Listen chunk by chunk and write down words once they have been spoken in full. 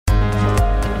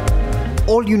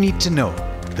all you need to know,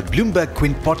 the Bloomberg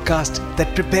Quint podcast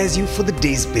that prepares you for the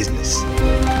day's business.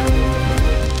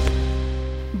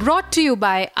 Brought to you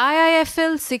by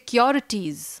IIFL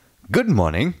Securities. Good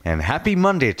morning and happy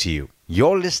Monday to you.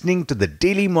 You're listening to the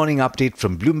Daily Morning Update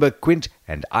from Bloomberg Quint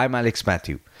and I'm Alex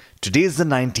Matthew. Today is the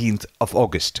 19th of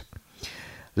August.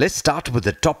 Let's start with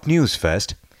the top news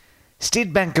first.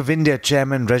 State Bank of India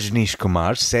Chairman Rajneesh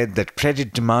Kumar said that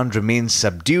credit demand remains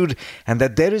subdued and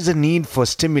that there is a need for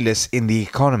stimulus in the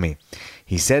economy.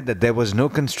 He said that there was no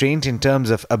constraint in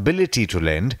terms of ability to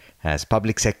lend, as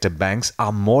public sector banks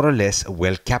are more or less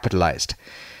well capitalized.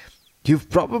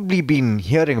 You've probably been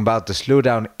hearing about the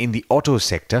slowdown in the auto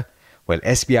sector. Well,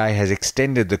 SBI has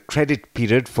extended the credit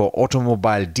period for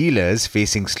automobile dealers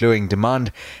facing slowing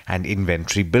demand and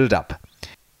inventory buildup.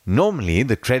 Normally,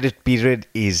 the credit period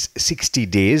is 60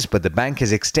 days, but the bank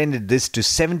has extended this to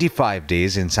 75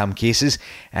 days in some cases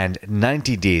and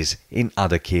 90 days in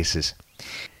other cases.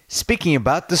 Speaking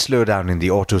about the slowdown in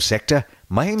the auto sector,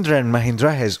 Mahindra &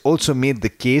 Mahindra has also made the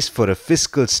case for a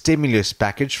fiscal stimulus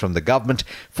package from the government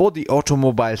for the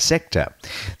automobile sector.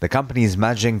 The company's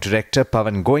managing director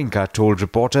Pawan Goenka told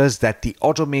reporters that the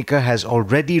automaker has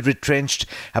already retrenched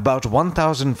about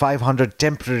 1,500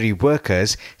 temporary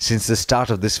workers since the start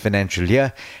of this financial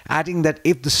year, adding that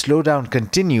if the slowdown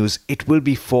continues, it will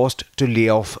be forced to lay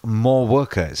off more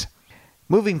workers.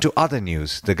 Moving to other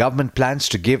news, the government plans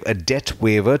to give a debt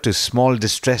waiver to small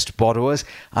distressed borrowers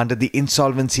under the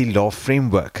insolvency law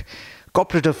framework.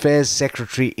 Corporate Affairs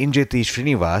Secretary Injeti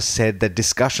Srinivas said that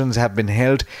discussions have been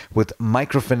held with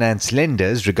microfinance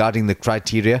lenders regarding the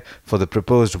criteria for the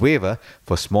proposed waiver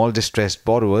for small distressed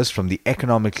borrowers from the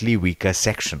economically weaker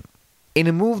section. In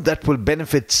a move that will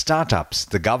benefit startups,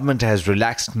 the government has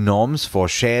relaxed norms for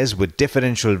shares with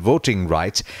differential voting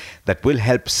rights that will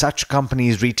help such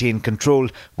companies retain control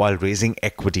while raising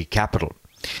equity capital.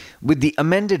 With the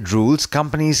amended rules,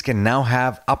 companies can now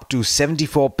have up to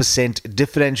 74%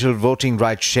 differential voting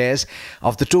right shares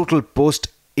of the total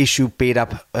post-issue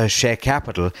paid-up share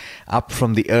capital, up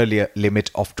from the earlier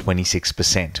limit of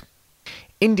 26%.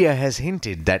 India has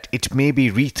hinted that it may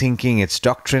be rethinking its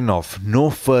doctrine of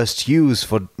no first use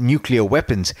for nuclear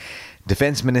weapons.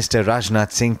 Defence Minister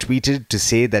Rajnath Singh tweeted to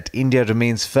say that India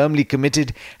remains firmly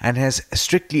committed and has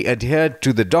strictly adhered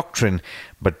to the doctrine,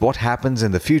 but what happens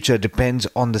in the future depends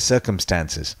on the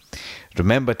circumstances.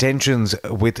 Remember, tensions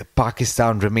with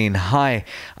Pakistan remain high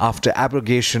after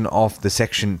abrogation of the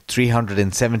Section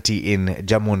 370 in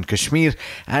Jammu and Kashmir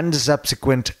and the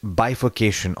subsequent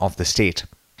bifurcation of the state.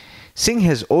 Singh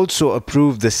has also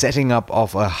approved the setting up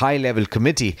of a high-level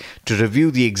committee to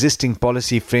review the existing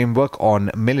policy framework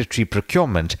on military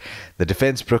procurement. The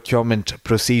Defence Procurement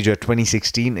Procedure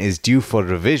 2016 is due for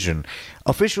revision.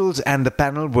 Officials and the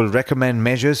panel will recommend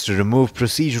measures to remove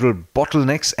procedural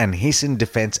bottlenecks and hasten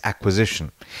defence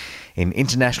acquisition. In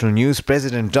international news,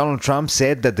 President Donald Trump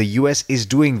said that the US is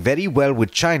doing very well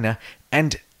with China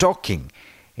and talking.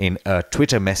 In a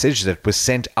Twitter message that was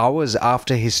sent hours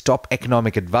after his top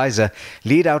economic advisor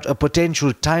laid out a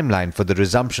potential timeline for the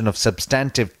resumption of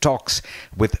substantive talks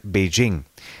with Beijing.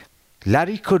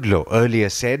 Larry Kudlow earlier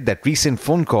said that recent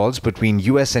phone calls between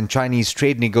US and Chinese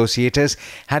trade negotiators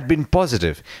had been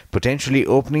positive, potentially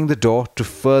opening the door to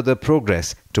further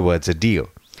progress towards a deal.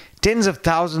 Tens of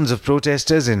thousands of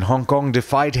protesters in Hong Kong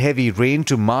defied heavy rain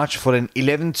to march for an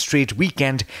 11th straight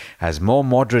weekend as more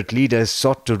moderate leaders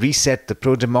sought to reset the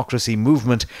pro-democracy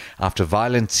movement after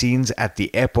violent scenes at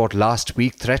the airport last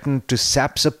week threatened to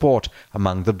sap support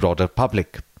among the broader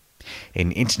public.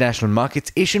 In international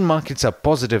markets, Asian markets are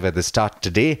positive at the start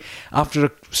today after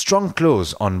a strong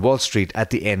close on Wall Street at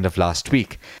the end of last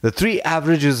week. The three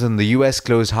averages in the US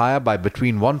closed higher by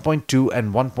between 1.2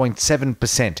 and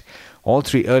 1.7%. All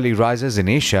three early risers in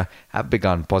Asia have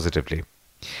begun positively.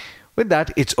 With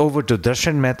that, it's over to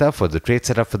Darshan Mehta for the trade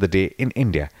setup for the day in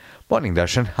India. Morning,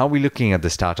 Darshan. How are we looking at the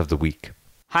start of the week?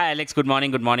 Hi Alex, good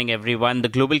morning everyone. The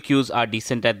global cues are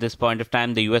decent at this point of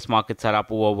time. The US markets are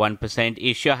up over 1%.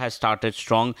 Asia has started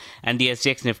strong and the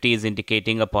SGX Nifty is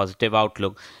indicating a positive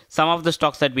outlook. Some of the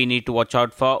stocks that we need to watch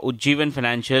out for: Ujjivan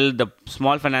Financial, the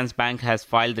small finance bank, has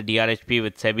filed the DRHP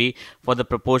with SEBI for the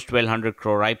proposed 1,200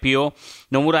 crore IPO.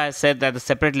 Nomura has said that the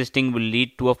separate listing will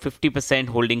lead to a 50%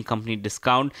 holding company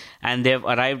discount and they have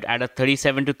arrived at a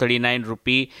 37 to 39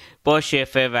 rupee per share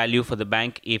fair value for the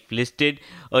bank if listed.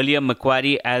 Earlier,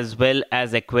 Macquarie as well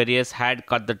as Aquarius had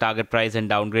cut the target price and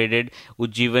downgraded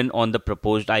Ujjivan on the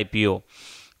proposed IPO.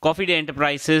 Coffee Day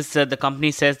Enterprises, the company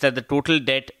says that the total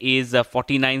debt is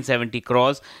 4970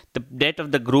 crores. The debt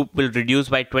of the group will reduce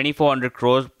by 2400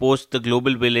 crores post the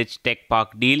Global Village Tech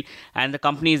Park deal, and the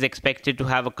company is expected to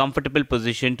have a comfortable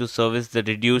position to service the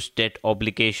reduced debt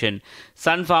obligation.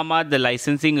 Sun Pharma, the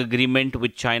licensing agreement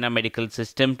with China Medical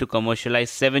System to commercialize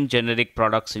 7 generic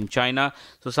products in China.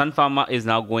 So Sun Pharma is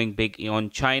now going big on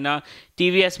China.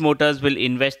 TVS Motors will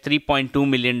invest $3.2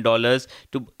 million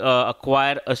to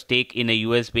acquire a stake in a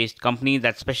US-based company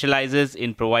that specializes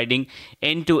in providing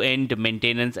end-to-end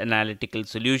maintenance analytical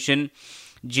solution.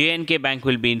 J&K Bank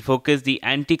will be in focus. The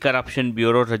Anti-Corruption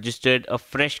Bureau registered a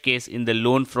fresh case in the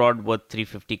loan fraud worth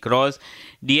 350 crores.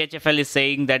 DHFL is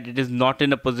saying that it is not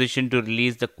in a position to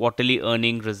release the quarterly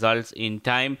earning results in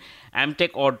time. Amtech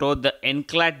Auto, the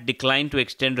NCLAT declined to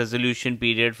extend resolution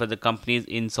period for the company's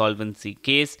insolvency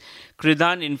case.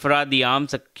 Kridhan Infra, the arm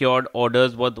secured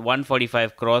orders worth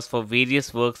 145 crores for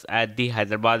various works at the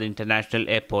Hyderabad International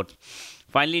Airport.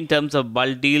 Finally, in terms of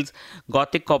bulk deals,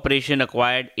 Gothic Corporation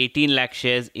acquired 18 lakh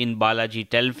shares in Balaji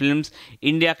Telefilms.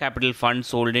 India Capital Fund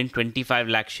sold in 25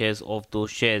 lakh shares of those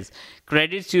shares.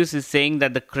 Credit Suisse is saying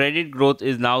that the credit growth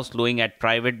is now slowing at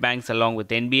private banks along with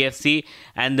NBFC,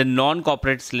 and the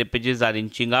non-corporate slippages are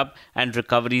inching up and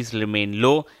recoveries remain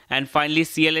low. And finally,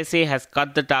 CLSA has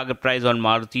cut the target price on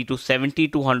Maruti to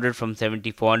 7,200 from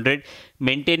 7,400,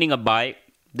 maintaining a buy.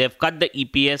 They've cut the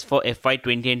EPS for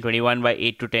FY20 and 21 by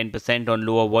 8 to 10% on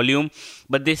lower volume,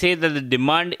 but they say that the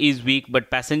demand is weak,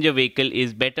 but passenger vehicle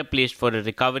is better placed for a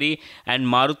recovery, and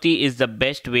Maruti is the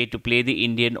best way to play the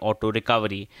Indian auto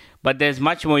recovery. But there's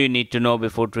much more you need to know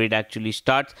before trade actually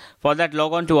starts. For that,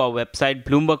 log on to our website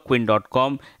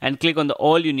bloombergquint.com and click on the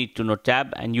All You Need to Know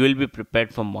tab, and you will be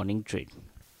prepared for morning trade.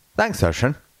 Thanks,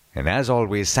 Darshan. And as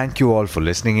always, thank you all for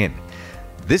listening in.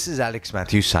 This is Alex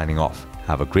Matthews signing off.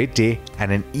 Have a great day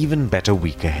and an even better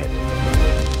week ahead.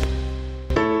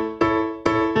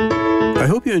 I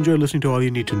hope you enjoyed listening to All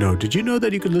You Need to Know. Did you know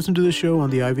that you could listen to the show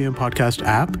on the IVM Podcast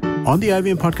app? On the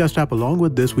IVM Podcast app, along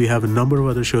with this, we have a number of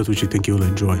other shows which you think you'll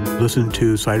enjoy. Listen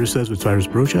to Cyrus Says with Cyrus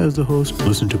Brocha as the host.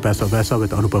 Listen to Paisa Vaisa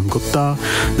with Anupam Gupta.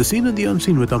 The Scene and the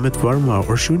Unseen with Amit Verma,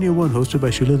 or Shunya One hosted by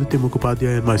Shiladitya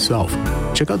Mukhopadhyay and myself.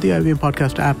 Check out the IVM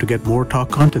Podcast app to get more talk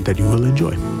content that you will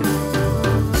enjoy.